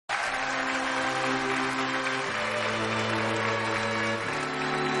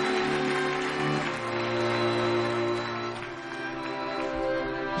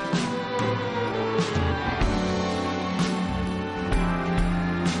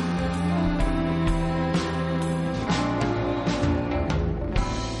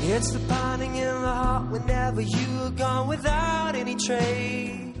It's the pounding in the heart whenever you are gone without any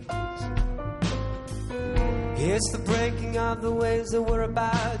trace. It's the breaking of the waves that we're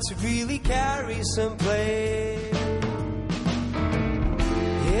about to really carry someplace.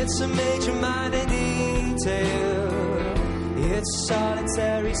 It's a major minor detail. It's a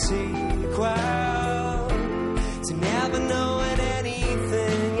solitary sequel to never knowing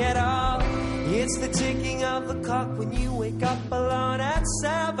anything at all. It's the ticking of the clock when you wake up alone at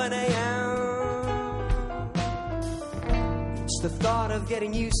 7 a.m. It's the thought of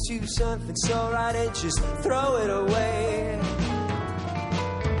getting used to something so right and just throw it away.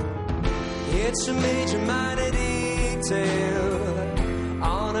 It's a major minor detail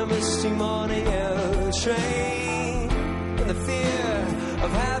on a misty morning L train. And the fear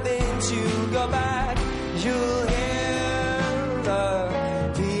of having to go back, you'll hear the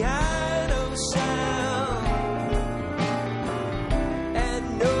piano sound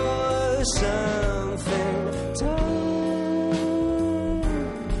and know something turn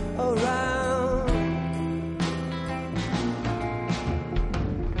around.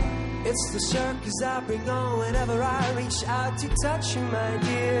 It's the circus I bring on whenever I reach out to touch you, my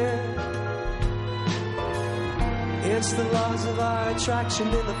dear. It's the laws of our attraction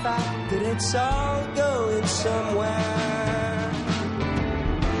and the fact that it's all going somewhere.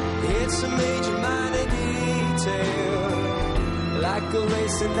 It's a major minor detail, like a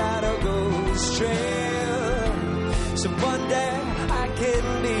racing that goes trail. So one day I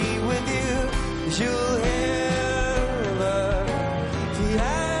can be with you. You'll hear the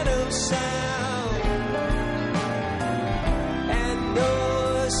piano sound and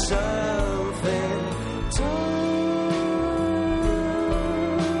know something turn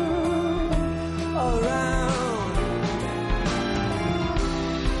around.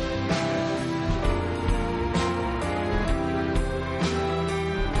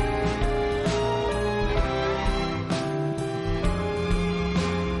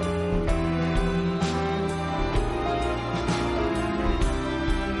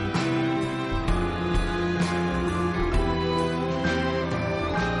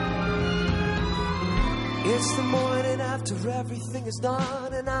 It's the morning after everything is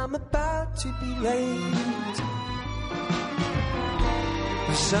done and I'm about to be late.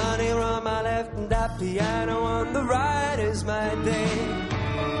 The sun here on my left and that piano on the right is my day.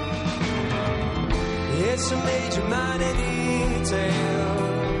 It's a major minor detail.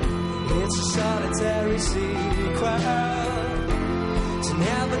 It's a solitary sequel to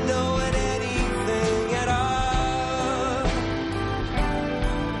never